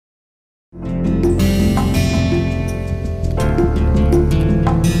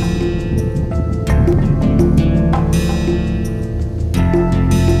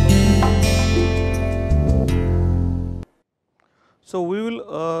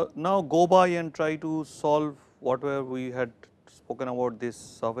now go by and try to solve whatever we had spoken about this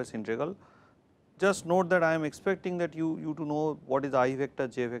surface integral. Just note that I am expecting that you to know what is I vector,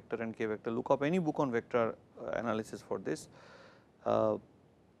 j vector and k vector. Look up any book on vector analysis for this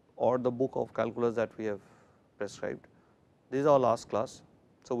or the book of calculus that we have prescribed. This is our last class.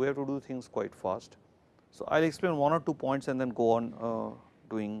 So, we have to do things quite fast. So, I will explain 1 or 2 points and then go on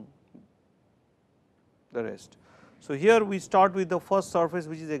doing the rest. So, here we start with the first surface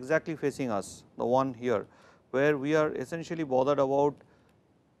which is exactly facing us, the one here, where we are essentially bothered about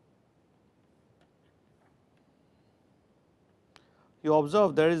you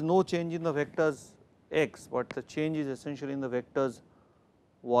observe there is no change in the vectors x, but the change is essentially in the vectors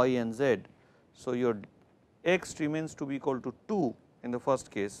y and z. So, your x remains to be equal to 2 in the first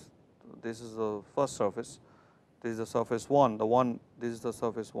case. This is the first surface, this is the surface 1, the one this is the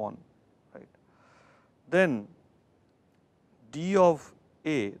surface 1, right. Then d of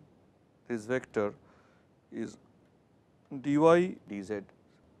a, this vector is dy dz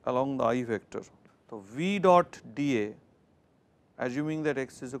along the I vector. So, v dot dA, assuming that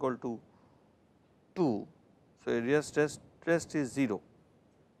x is equal to 2, so rest is 0.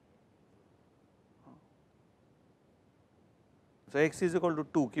 So, x is equal to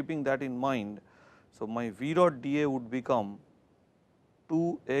 2, keeping that in mind. So, my v dot dA would become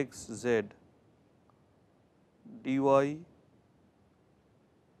 2 x z dy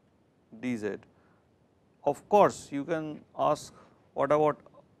dz. Of course, you can ask what about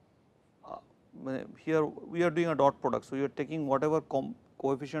here we are doing a dot product. So, you are taking whatever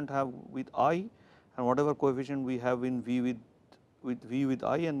coefficient have with I and whatever coefficient we have in v with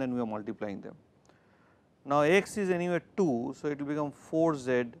I, and then we are multiplying them. Now, x is anyway 2, so it will become 4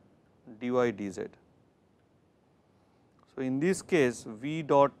 z dy dz. So, in this case v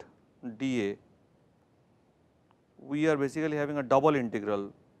dot dA, we are basically having a double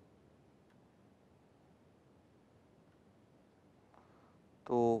integral.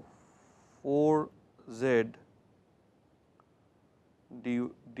 So, 4 z dy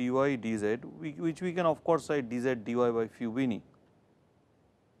dz, which we can of course write dz dy by phi Vini.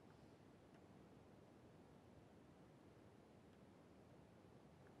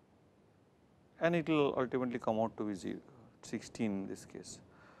 And it will ultimately come out to be 16 in this case.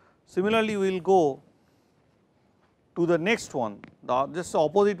 Similarly, we will go to the next one, just the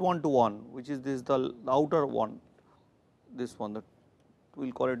opposite one to 1, which is this the outer one, this one, that we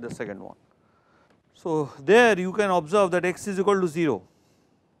will call it the second one. So, there you can observe that x is equal to 0,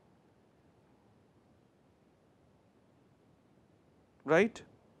 right,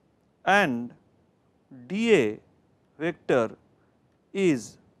 and dA vector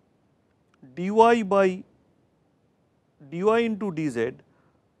is dy by dy into dz,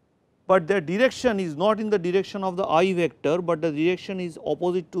 but the direction is not in the direction of the I vector, but the direction is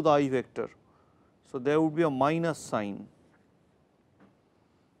opposite to the I vector. So, there would be a minus sign.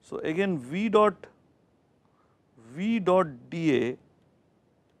 So, again v dot dA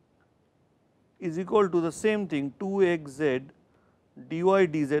is equal to the same thing 2 x z dy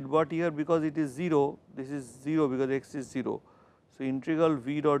dz, but here because it is 0, this is 0 because x is 0. So, integral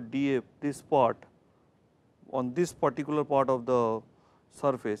v dot dA, this part on this particular part of the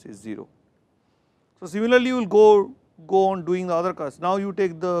surface is 0. So, similarly you will go on doing the other case. Now, you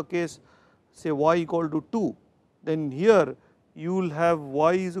take the case say y equal to 2, then here you will have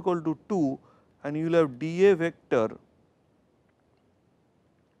y is equal to 2 and you will have dA vector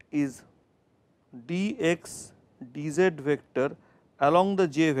is dx dz vector along the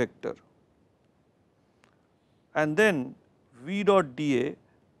j vector, and then v dot dA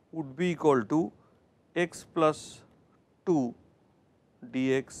would be equal to x plus 2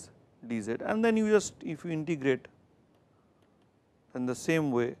 dx dz, and then you just if you integrate in the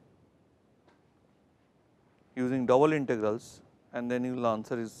same way using double integrals, and then your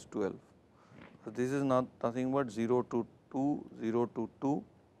answer is 12. So, this is nothing but 0 to 2, 0 to 2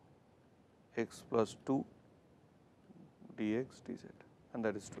 x plus 2 dx dz, and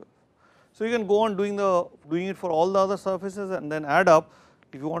that is 12. So, you can go on doing it for all the other surfaces and then add up.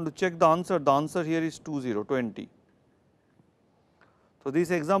 If you want to check the answer here is 20. So, this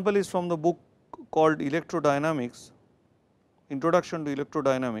example is from the book called Electrodynamics, Introduction to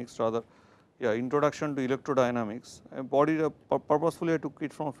Electrodynamics, rather, yeah, Introduction to Electrodynamics. I purposefully I took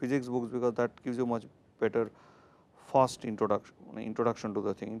it from physics books because that gives you much better fast introduction to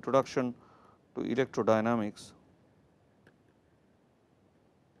the thing. Introduction to Electrodynamics.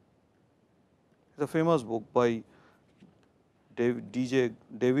 It's a famous book by David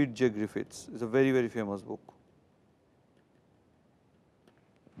J. Griffiths. It's a very, very famous book.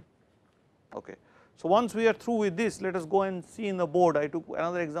 Okay. So, once we are through with this, let us go and see in the board. I took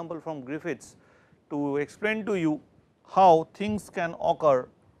another example from Griffiths to explain to you how things can occur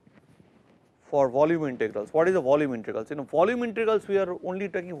for volume integrals. What is a volume integrals? In volume integrals, we are only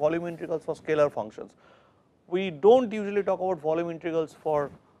taking volume integrals for scalar functions. We do not usually talk about volume integrals for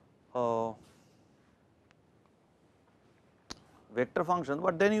vector functions,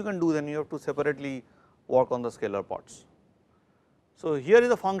 but then you can do, then you have to separately work on the scalar parts. So, here is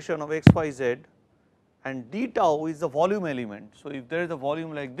a function of x, y, z, and d tau is the volume element. So, if there is a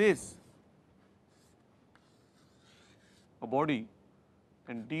volume like this, a body,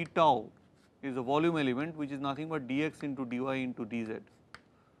 and d tau is a volume element which is nothing but dx into dy into dz.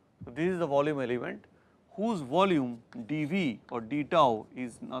 So, this is the volume element whose volume dv or d tau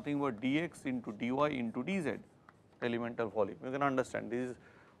is nothing but dx into dy into dz, elemental volume. You can understand this is.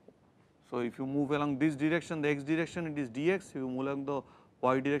 So, if you move along this direction, the x direction, it is dx, if you move along the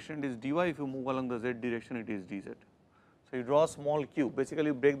y direction, it is dy, if you move along the z direction, it is dz. So, you draw a small cube, basically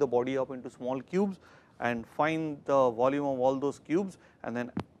you break the body up into small cubes and find the volume of all those cubes, and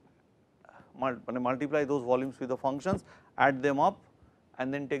then multiply those volumes with the functions, add them up,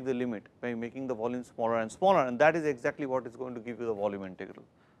 and then take the limit by making the volume smaller and smaller, and that is exactly what is going to give you the volume integral.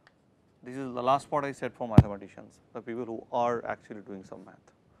 This is the last part I said for mathematicians, the people who are actually doing some math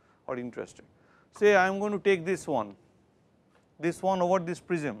or interested. Say I am going to take this one over this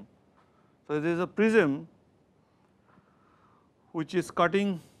prism. So, there is a prism which is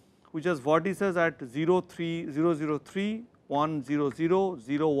cutting, which has vertices at 0, 3, 0, 0, 3, 1, 0, 0,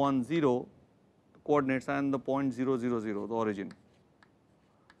 0, 1, 0 coordinates and the point 0, 0, 0, the origin.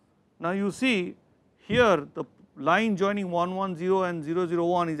 Now, you see here the line joining 1, 1, 0 and 0, 0,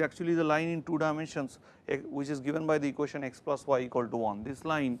 1 is actually the line in 2 dimensions, which is given by the equation x plus y equal to 1. This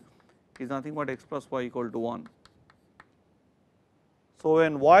line is nothing but x plus y equal to 1. So,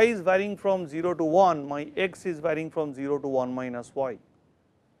 when y is varying from 0 to 1, my x is varying from 0 to 1 minus y.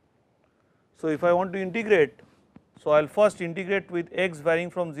 So, if I want to integrate, so I will first integrate with x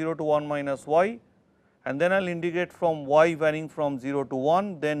varying from 0 to 1 minus y, and then I will integrate from y varying from 0 to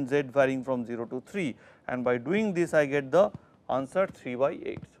 1, then z varying from 0 to 3, and by doing this I get the answer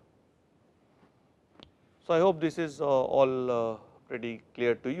 3/8. So, I hope this is all pretty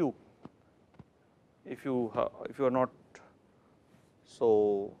clear to you. If you are not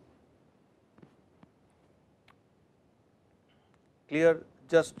so clear,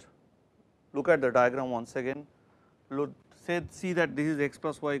 just look at the diagram once again. See that this is x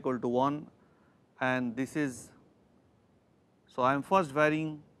plus y equal to 1, and this is, so I am first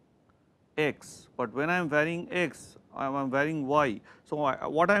varying x, but when I am varying x, I am varying y. So,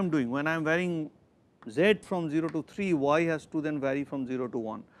 what I am doing, when I am varying z from 0 to 3, y has to then vary from 0 to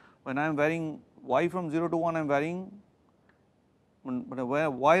 1. When I am varying y from 0 to 1, I am varying,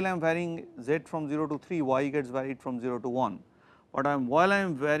 while I am varying z from 0 to 3, y gets varied from 0 to 1, but while I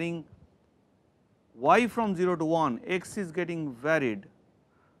am varying y from 0 to 1, x is getting varied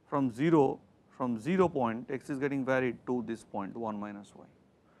from 0 point, x is getting varied to this point 1 minus y.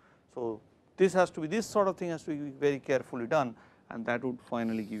 So, this has to be, this sort of thing has to be very carefully done, and that would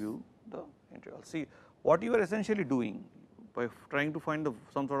finally give you the integral. See, what you are essentially doing by trying to find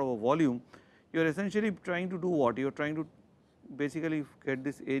some sort of a volume, you are essentially trying to do what? You are trying to basically get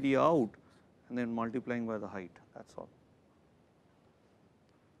this area out and then multiplying by the height, that is all.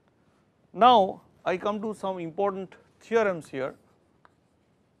 Now, I come to some important theorems here.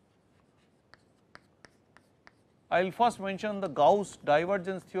 I will first mention the Gauss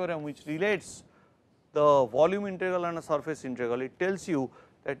divergence theorem, which relates the volume integral and a surface integral. It tells you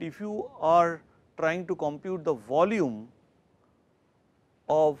that if you are trying to compute the volume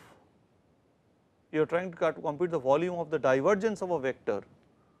of, you are trying to compute the volume of the divergence of a vector,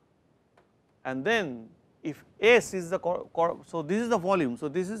 and then if S is the, so this is the volume, so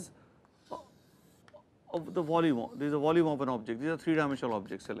this is of the volume, this is the volume of an object, these are 3 dimensional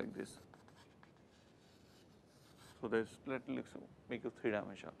objects, say like this. So, let us make it 3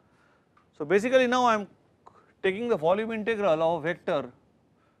 dimensional. So, basically now I am taking the volume integral of a vector,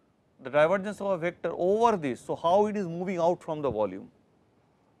 the divergence of a vector over this. So, how it is moving out from the volume.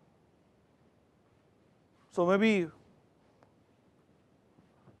 So, maybe,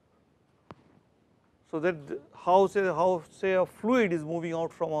 so that how say a fluid is moving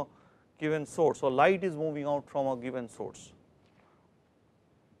out from a given source, or light is moving out from a given source.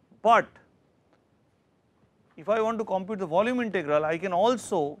 But if I want to compute the volume integral, I can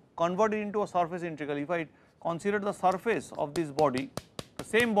also convert it into a surface integral. If I consider the surface of this body, the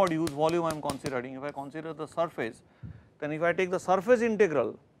same body whose volume I am considering, if I consider the surface, then if I take the surface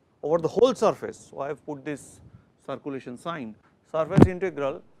integral over the whole surface, so I have put this circulation sign, surface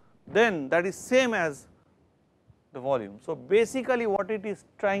integral then that is same as the volume. So, basically what it is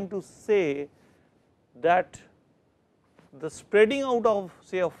trying to say that the spreading out of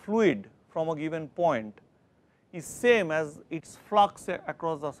say a fluid from a given point is same as its flux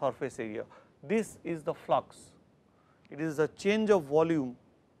across the surface area. This is the flux, it is the change of volume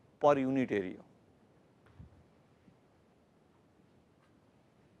per unit area.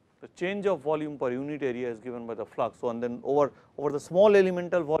 The change of volume per unit area is given by the flux. So, and then over the small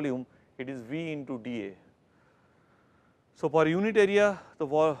elemental volume it is V into dA. So, per unit area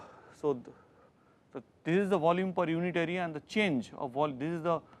the so this is the volume per unit area and the change of this is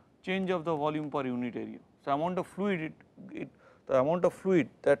the change of the volume per unit area. So, amount of fluid the amount of fluid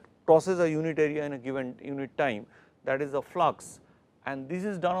that crosses a unit area in a given unit time, that is the flux, and this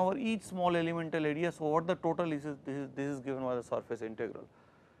is done over each small elemental area. So, what the total is this is given by the surface integral.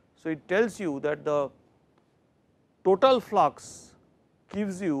 So, it tells you that the total flux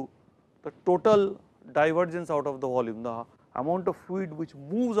gives you the total divergence out of the volume, the amount of fluid which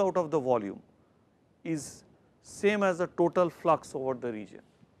moves out of the volume is same as the total flux over the region,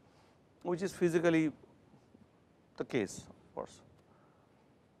 which is physically the case of course.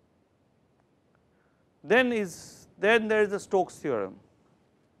 Then there is the Stokes theorem.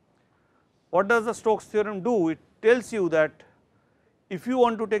 What does the Stokes theorem do? It tells you that if you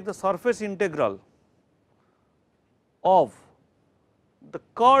want to take the surface integral of the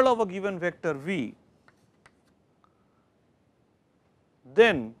curl of a given vector V,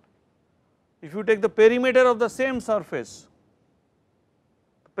 then if you take the perimeter of the same surface,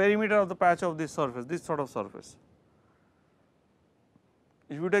 the perimeter of the patch of this surface, this sort of surface,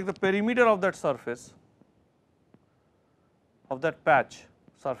 if you take the perimeter of that surface, of that patch,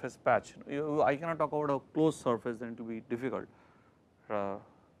 surface patch, I cannot talk about a closed surface, then it will be difficult.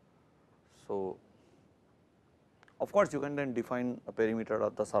 So, of course, you can then define a perimeter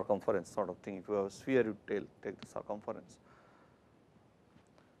of the circumference sort of thing. If you have a sphere, you take the circumference.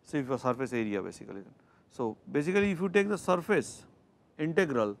 So, if you have surface area basically. So, basically if you take the surface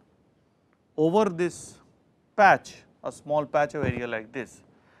integral over this patch, a small patch of area like this,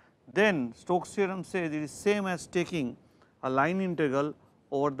 then Stokes theorem says it is same as taking a line integral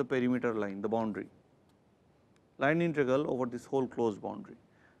over the perimeter line, the boundary, line integral over this whole closed boundary.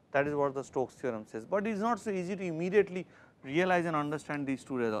 That is what the Stokes theorem says, but it is not so easy to immediately realize and understand these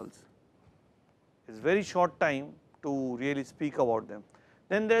two results. It is very short time to really speak about them.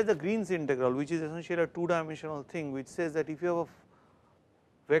 Then there is the Green's integral, which is essentially a two dimensional thing, which says that if you have a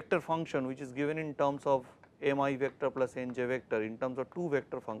vector function which is given in terms of mi vector plus nj vector in terms of two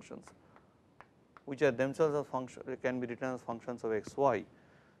vector functions, which are themselves a function, can be written as functions of x y,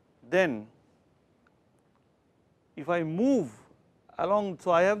 then if I move along,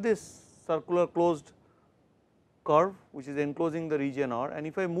 so I have this circular closed curve which is enclosing the region R, and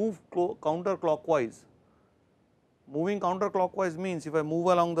if I move counterclockwise, moving counterclockwise means if I move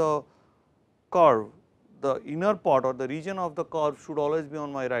along the curve, the inner part or the region of the curve should always be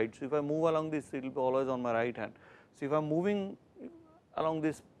on my right. So, if I move along this, it will be always on my right hand. So, if I am moving along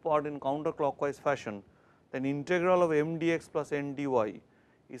this part in counterclockwise fashion, then integral of m dx plus n dy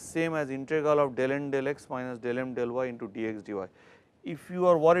is same as integral of del n del x minus del m del y into dx dy. If you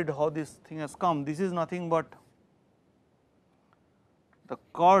are worried how this thing has come, this is nothing but the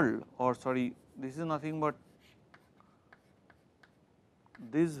curl, or sorry, this is nothing but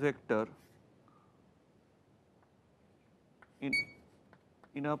this vector in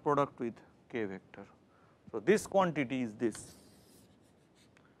inner product with k vector. So, this quantity is this.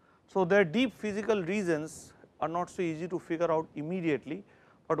 So, their deep physical reasons are not so easy to figure out immediately,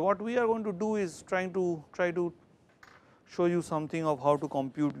 but what we are going to do is try to show you something of how to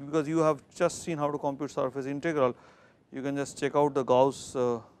compute, because you have just seen how to compute surface integral. You can just check out the Gauss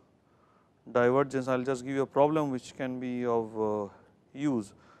divergence. I will just give you a problem which can be of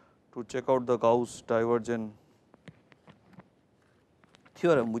use to check out the Gauss divergence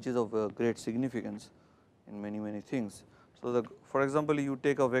theorem, which is of great significance in many things. So, for example, you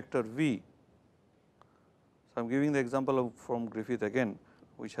take a vector V. So, I am giving the example from Griffith again,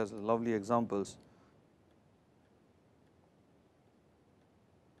 which has lovely examples.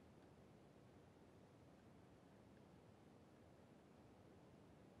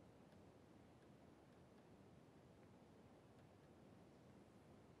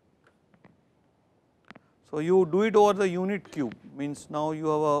 So, you do it over the unit cube, means now you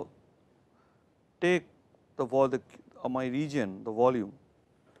have a take the my region, the volume.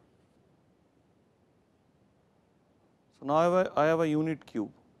 So, now I have a unit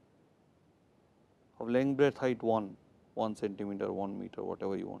cube of length breadth height 1 centimeter, 1 meter,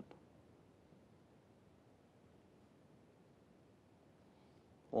 whatever you want.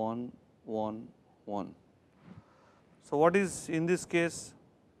 1 1 1. So, what is in this case?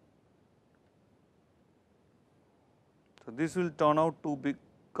 So, this will turn out to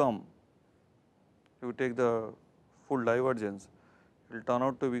become, if you take the full divergence, it will turn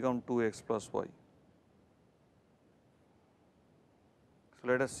out to become 2x plus y. So,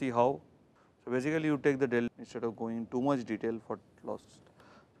 let us see how. So, basically you take the del, instead of going too much detail for loss,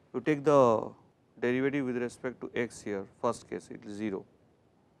 you take the derivative with respect to x here, first case it is 0,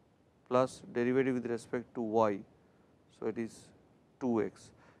 plus derivative with respect to y, so it is 2x,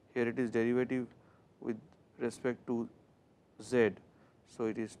 here it is derivative with respect to z, so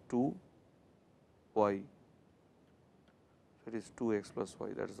it is 2y, so it is 2x plus y,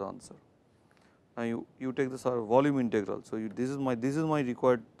 that is the answer. Now you take the volume integral, so this is my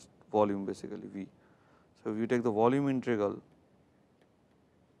required volume basically V. So if you take the volume integral,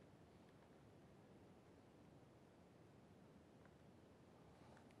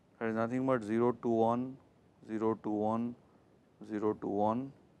 that is nothing but 0 to 1, 0 to 1, 0 to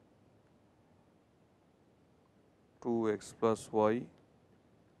 1, 2x plus y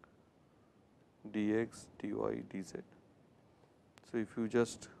dx dy dz. So if you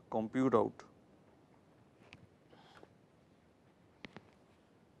just compute out,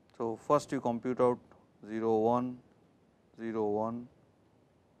 so first you compute out 0 1, 0 1,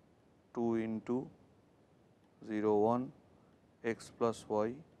 2 into 0 1 x plus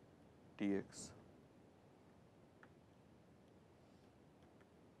y dx.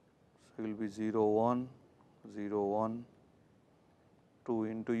 So, it will be 0 1, 0 1, 2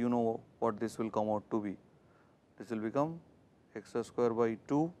 into, you know what this will come out to be. This will become x square by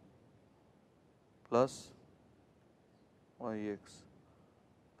 2 plus y x,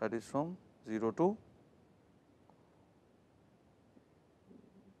 that is from 0 to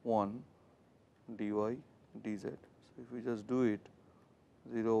 1 dy dz. So, if we just do it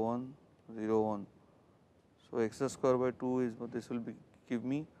 0 1 0 1, so x square by 2 is, this will be give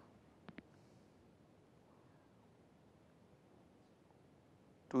me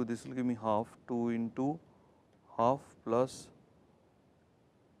this will give me half, 2 into half plus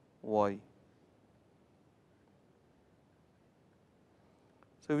y.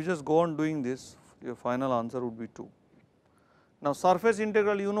 So, if you just go on doing this, your final answer would be 2. Now, surface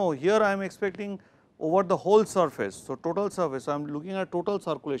integral, you know, here I am expecting over the whole surface. So, total surface, I am looking at total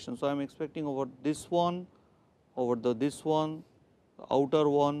circulation. So, I am expecting over this one, over this one, the outer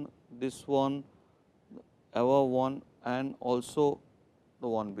one, this one, above one, and also the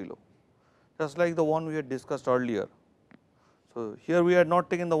one below, just like the one we had discussed earlier. So, here we had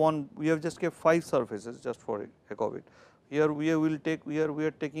not taken the one, we have just kept 5 surfaces just for heck of it. Here we will take, here we are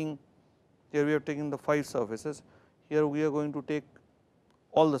taking the 5 surfaces, here we are going to take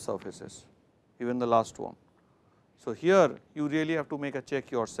all the surfaces, even the last one. So, here you really have to make a check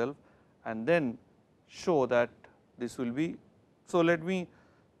yourself and then show that this will be. So, let me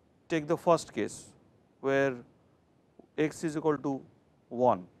take the first case where x is equal to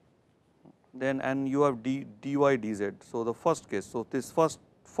 1, then and you have dy dz. So, the first case, so this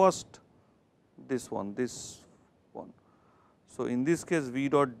first this one. So, in this case v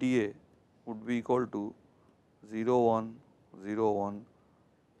dot dA would be equal to 0 1 0 1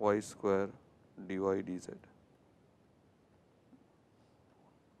 y square dy dz.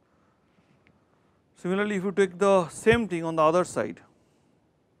 Similarly, if you take the same thing on the other side,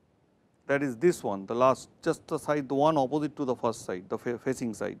 that is this one, the last, just the side, the one opposite to the first side, the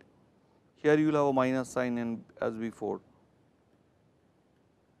facing side. Here you will have a minus sign and as before.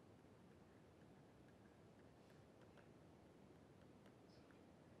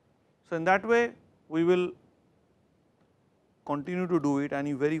 So, in that way we will continue to do it and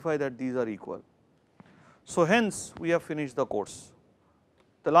you verify that these are equal. So, hence we have finished the course.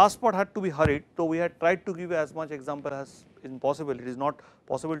 The last part had to be hurried, though we had tried to give as much example as is possible. It is not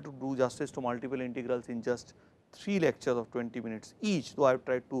possible to do justice to multiple integrals in just 3 lectures of 20 minutes each, though I have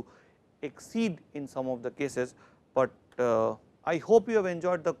tried to exceed in some of the cases, but I hope you have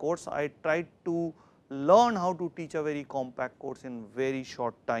enjoyed the course. I tried to learn how to teach a very compact course in very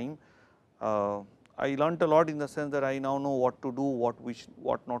short time. I learnt a lot in the sense that I now know what to do,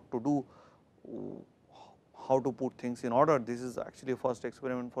 what not to do, how to put things in order. This is actually a first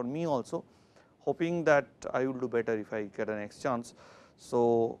experiment for me also, hoping that I will do better if I get a next chance.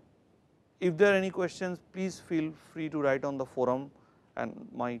 So, if there are any questions, please feel free to write on the forum and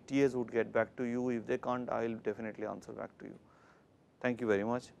my TAs would get back to you. If they can't, I will definitely answer back to you. Thank you very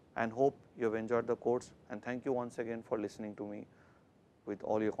much and hope you have enjoyed the course, and thank you once again for listening to me with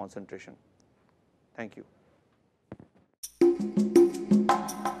all your concentration. Thank you.